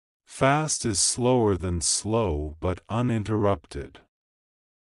Fast is slower than slow but uninterrupted.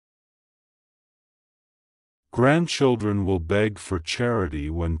 Grandchildren will beg for charity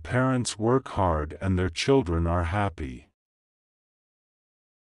when parents work hard and their children are happy.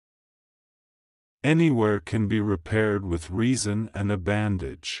 Anywhere can be repaired with reason and a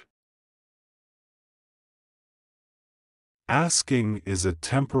bandage. Asking is a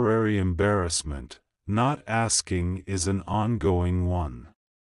temporary embarrassment, not asking is an ongoing one.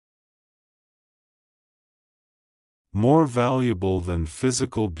 More valuable than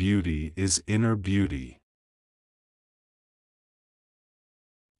physical beauty is inner beauty.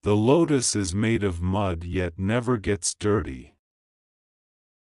 The lotus is made of mud yet never gets dirty.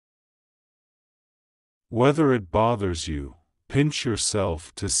 Whether it bothers you, pinch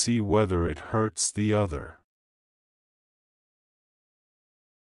yourself to see whether it hurts the other.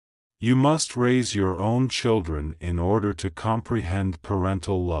 You must raise your own children in order to comprehend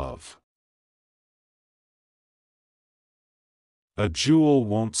parental love. A jewel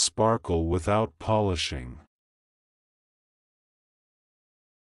won't sparkle without polishing.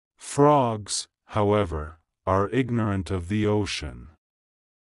 Frogs, however, are ignorant of the ocean.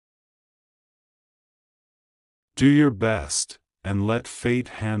 Do your best, and let fate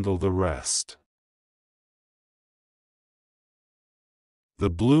handle the rest. The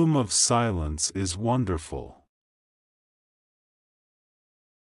bloom of silence is wonderful.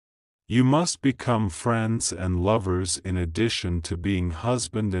 You must become friends and lovers in addition to being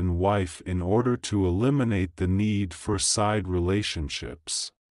husband and wife in order to eliminate the need for side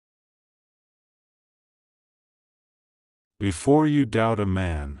relationships. Before you doubt a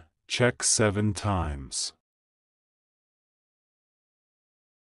man, check 7 times.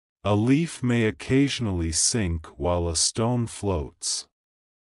 A leaf may occasionally sink while a stone floats.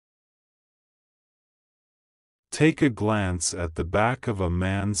 Take a glance at the back of a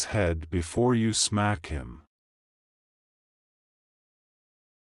man's head before you smack him.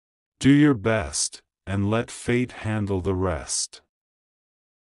 Do your best, and let fate handle the rest.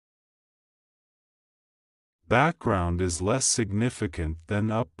 Background is less significant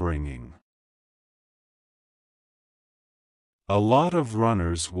than upbringing. A lot of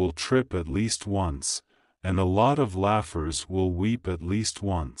runners will trip at least once, and a lot of laughers will weep at least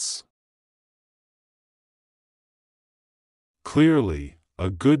once. Clearly,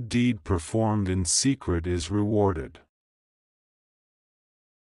 a good deed performed in secret is rewarded.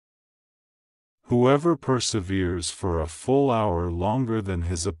 Whoever perseveres for a full hour longer than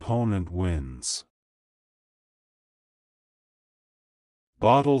his opponent wins.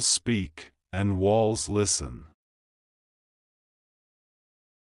 Bottles speak, and walls listen.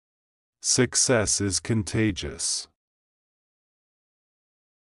 Success is contagious.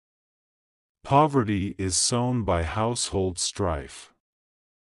 Poverty is sown by household strife.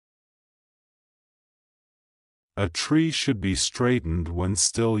 A tree should be straightened when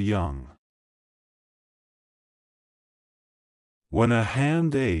still young. When a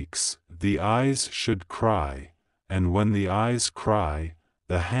hand aches, the eyes should cry, and when the eyes cry,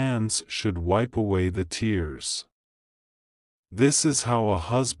 the hands should wipe away the tears. This is how a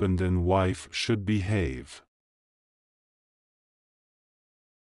husband and wife should behave.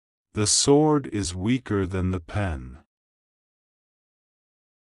 The sword is weaker than the pen.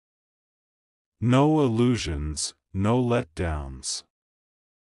 No illusions, no letdowns.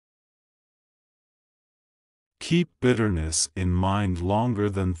 Keep bitterness in mind longer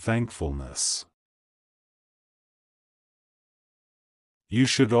than thankfulness. You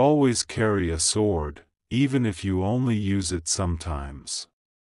should always carry a sword, even if you only use it sometimes.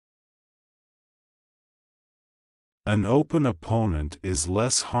 An open opponent is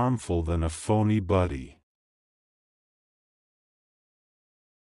less harmful than a phony buddy.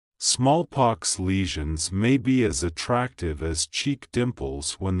 Smallpox lesions may be as attractive as cheek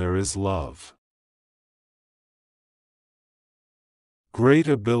dimples when there is love. Great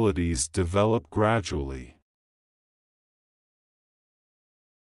abilities develop gradually.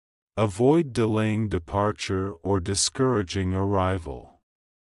 Avoid delaying departure or discouraging arrival.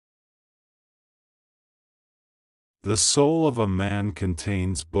 The soul of a man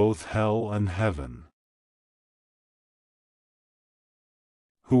contains both hell and heaven.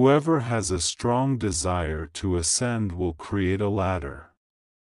 Whoever has a strong desire to ascend will create a ladder.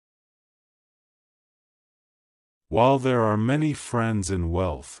 While there are many friends in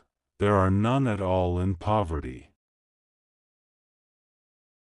wealth, there are none at all in poverty.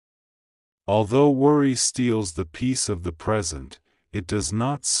 Although worry steals the peace of the present, it does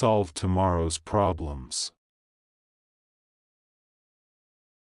not solve tomorrow's problems.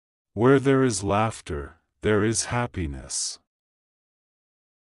 Where there is laughter, there is happiness.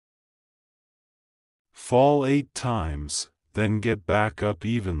 Fall 8 times, then get back up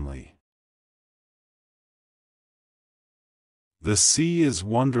evenly. The sea is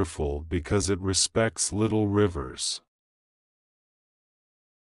wonderful because it respects little rivers.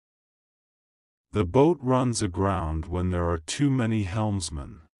 The boat runs aground when there are too many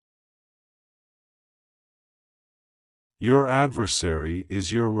helmsmen. Your adversary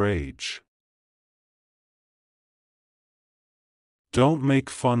is your rage. Don't make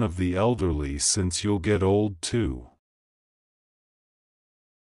fun of the elderly since you'll get old too.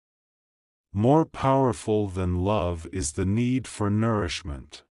 More powerful than love is the need for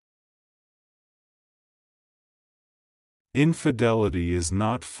nourishment. Infidelity is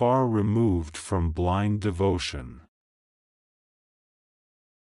not far removed from blind devotion.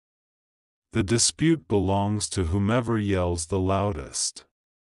 The dispute belongs to whomever yells the loudest.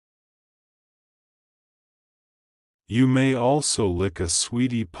 You may also lick a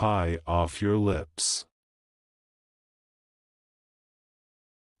sweetie pie off your lips.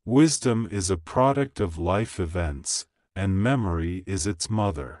 Wisdom is a product of life events, and memory is its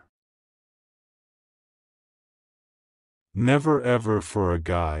mother. Never ever for a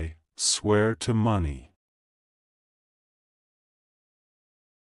guy, swear to money.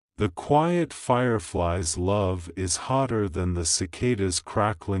 The quiet firefly's love is hotter than the cicada's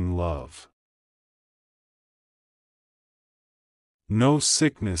crackling love. No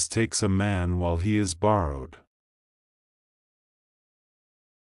sickness takes a man while he is borrowed.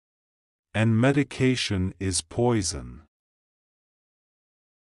 And medication is poison.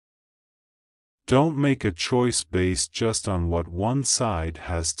 Don't make a choice based just on what one side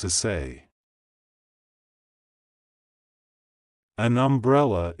has to say. An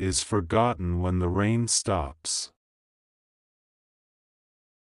umbrella is forgotten when the rain stops.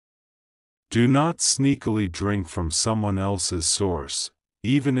 Do not sneakily drink from someone else's source,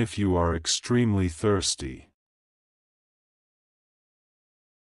 even if you are extremely thirsty.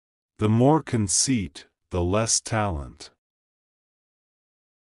 The more conceit, the less talent.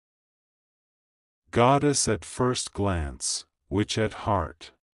 Goddess at first glance, witch at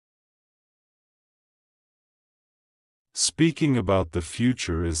heart. Speaking about the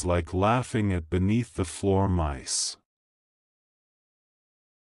future is like laughing at beneath the floor mice.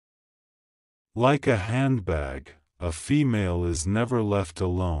 Like a handbag, a female is never left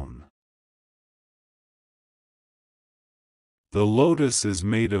alone. The lotus is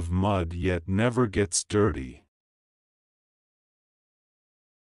made of mud yet never gets dirty.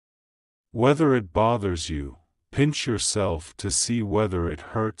 Whether it bothers you, pinch yourself to see whether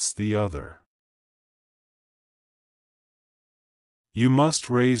it hurts the other. You must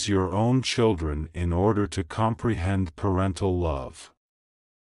raise your own children in order to comprehend parental love.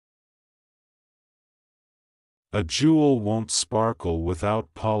 A jewel won't sparkle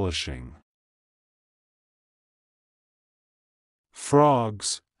without polishing.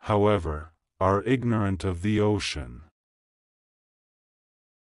 Frogs, however, are ignorant of the ocean.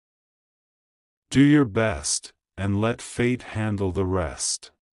 Do your best, and let fate handle the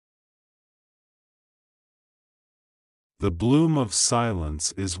rest. The bloom of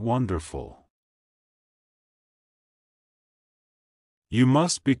silence is wonderful. You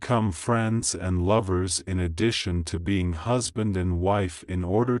must become friends and lovers in addition to being husband and wife in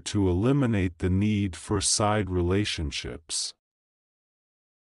order to eliminate the need for side relationships.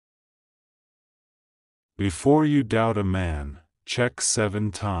 Before you doubt a man, check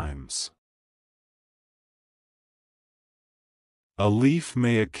 7 times. A leaf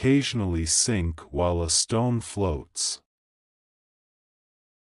may occasionally sink while a stone floats.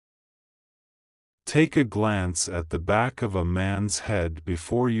 Take a glance at the back of a man's head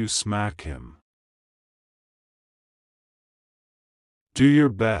before you smack him. Do your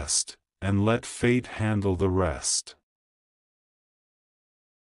best, and let fate handle the rest.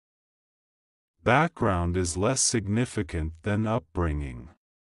 Background is less significant than upbringing.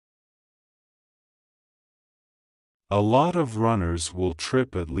 A lot of runners will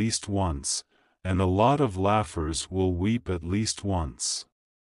trip at least once, and a lot of laughers will weep at least once.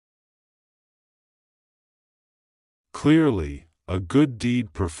 Clearly, a good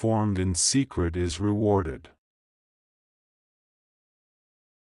deed performed in secret is rewarded.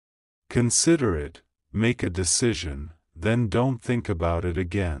 Consider it, make a decision, then don't think about it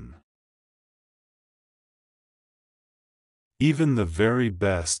again. Even the very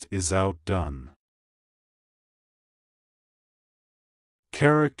best is outdone.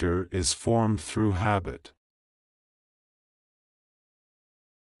 Character is formed through habit.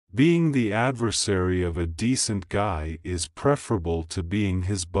 Being the adversary of a decent guy is preferable to being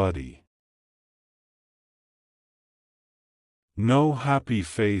his buddy. No happy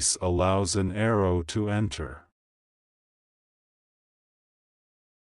face allows an arrow to enter.